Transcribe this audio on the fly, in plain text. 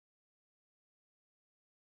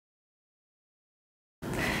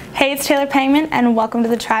Hey, it's Taylor Pangman and welcome to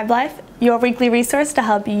the Tribe Life, your weekly resource to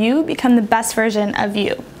help you become the best version of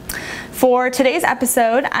you. For today's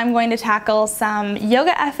episode, I'm going to tackle some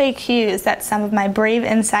yoga FAQs that some of my brave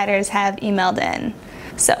insiders have emailed in.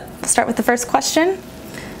 So, we'll start with the first question.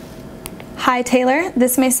 Hi Taylor,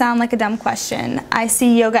 this may sound like a dumb question. I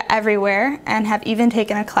see yoga everywhere and have even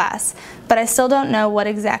taken a class, but I still don't know what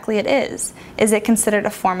exactly it is. Is it considered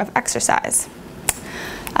a form of exercise?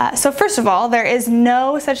 So first of all, there is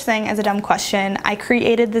no such thing as a dumb question. I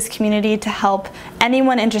created this community to help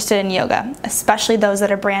anyone interested in yoga, especially those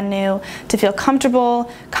that are brand new, to feel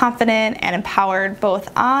comfortable, confident, and empowered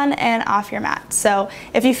both on and off your mat. So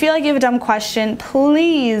if you feel like you have a dumb question,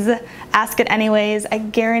 please ask it anyways. I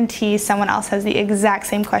guarantee someone else has the exact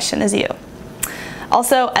same question as you.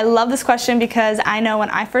 Also, I love this question because I know when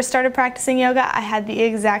I first started practicing yoga, I had the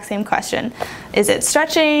exact same question. Is it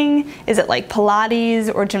stretching? Is it like Pilates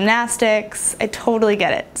or gymnastics? I totally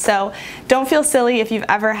get it. So don't feel silly if you've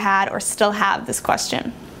ever had or still have this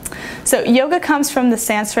question. So yoga comes from the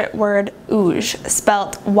Sanskrit word uj,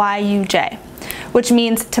 spelt Y-U-J, which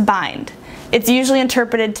means to bind. It's usually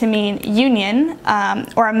interpreted to mean union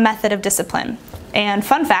or a method of discipline. And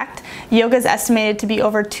fun fact, yoga is estimated to be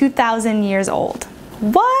over 2,000 years old.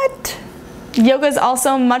 What? Yoga is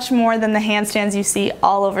also much more than the handstands you see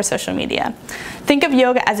all over social media. Think of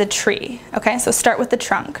yoga as a tree, okay? So start with the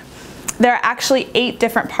trunk. There are actually 8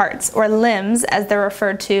 different parts, or limbs as they're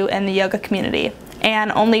referred to in the yoga community.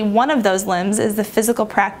 And only one of those limbs is the physical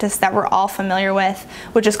practice that we're all familiar with,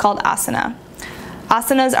 which is called asana.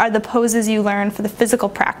 Asanas are the poses you learn for the physical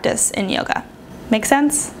practice in yoga. Make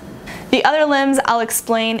sense? The other limbs I'll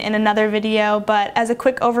explain in another video, but as a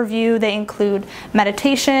quick overview, they include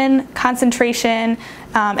meditation, concentration,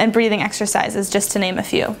 and breathing exercises, just to name a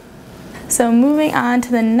few. So moving on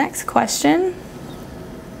to the next question.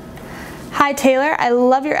 Hi Taylor, I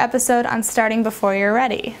love your episode on starting before you're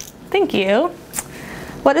ready. Thank you.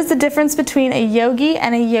 What is the difference between a yogi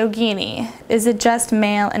and a yogini? Is it just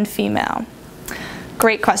male and female?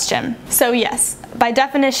 Great question. So yes, by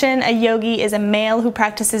definition, a yogi is a male who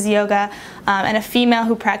practices yoga, and a female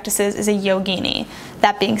who practices is a yogini.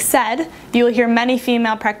 That being said, you will hear many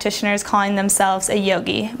female practitioners calling themselves a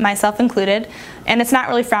yogi, myself included, and it's not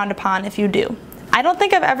really frowned upon if you do. I don't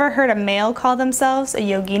think I've ever heard a male call themselves a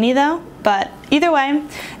yogini though, but either way,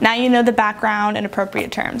 now you know the background and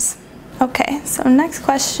appropriate terms. Okay, so next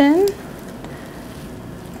question.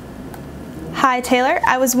 Hi Taylor,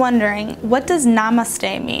 I was wondering, what does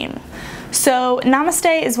namaste mean? So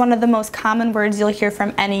namaste is one of the most common words you'll hear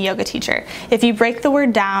from any yoga teacher. If you break the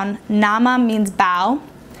word down, nama means bow,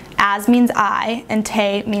 as means I, and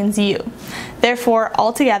te means you. Therefore,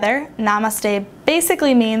 altogether, namaste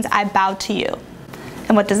basically means I bow to you.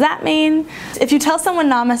 And what does that mean? If you tell someone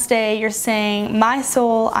namaste, you're saying, my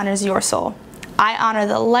soul honors your soul. I honor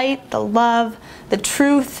the light, the love, the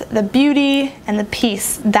truth, the beauty, and the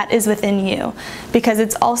peace that is within you, because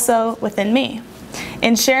it's also within me.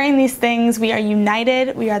 In sharing these things, we are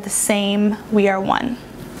united, we are the same, we are one.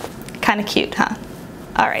 Kind of cute, huh?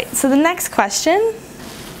 Alright, so the next question.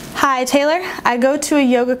 Hi Taylor, I go to a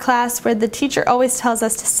yoga class where the teacher always tells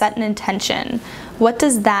us to set an intention. What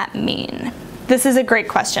does that mean? This is a great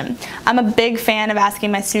question. I'm a big fan of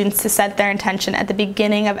asking my students to set their intention at the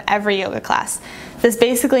beginning of every yoga class. This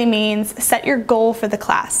basically means set your goal for the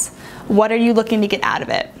class. What are you looking to get out of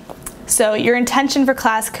it? So your intention for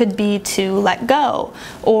class could be to let go,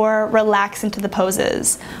 or relax into the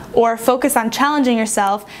poses, or focus on challenging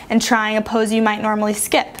yourself and trying a pose you might normally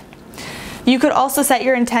skip. You could also set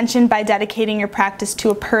your intention by dedicating your practice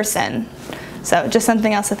to a person. So just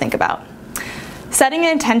something else to think about. Setting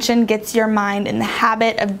an intention gets your mind in the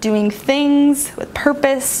habit of doing things with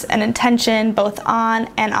purpose and intention both on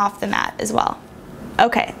and off the mat as well.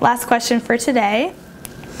 Okay, last question for today.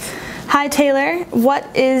 Hi Taylor,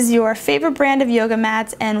 what is your favorite brand of yoga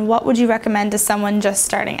mats and what would you recommend to someone just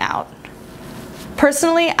starting out?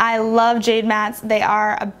 Personally, I love Jade mats. They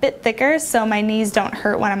are a bit thicker, so my knees don't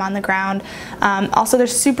hurt when I'm on the ground. Also, they're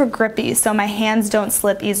super grippy, so my hands don't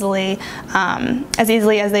slip easily, as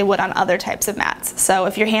easily as they would on other types of mats. So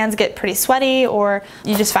if your hands get pretty sweaty or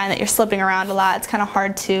you just find that you're slipping around a lot, it's kind of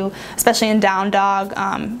hard to, especially in down dog,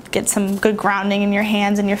 get some good grounding in your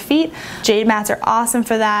hands and your feet. Jade mats are awesome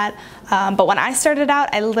for that. But when I started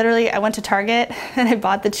out, I went to Target and I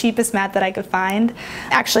bought the cheapest mat that I could find.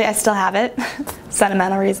 Actually, I still have it,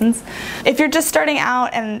 sentimental reasons. If you're just starting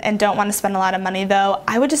out and don't want to spend a lot of money though,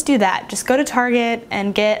 I would just do that. Just go to Target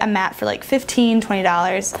and get a mat for like $15,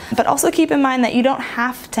 $20. But also keep in mind that you don't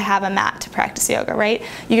have to have a mat to practice yoga, right?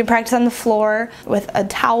 You can practice on the floor with a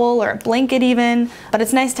towel or a blanket even, but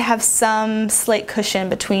it's nice to have some slight cushion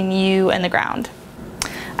between you and the ground.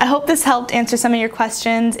 I hope this helped answer some of your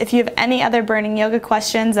questions. If you have any other burning yoga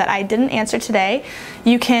questions that I didn't answer today,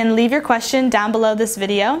 you can leave your question down below this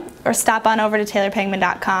video or stop on over to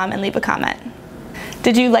taylorpangman.com and leave a comment.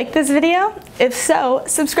 Did you like this video? If so,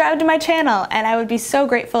 subscribe to my channel and I would be so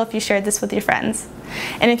grateful if you shared this with your friends.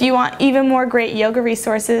 And if you want even more great yoga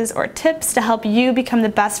resources or tips to help you become the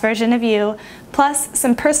best version of you, plus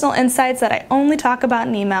some personal insights that I only talk about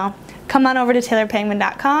in email, come on over to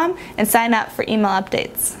taylorpangman.com and sign up for email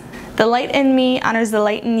updates. The light in me honors the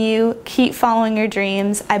light in you. Keep following your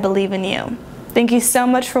dreams. I believe in you. Thank you so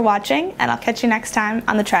much for watching, and I'll catch you next time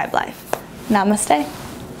on The Tribe Life. Namaste.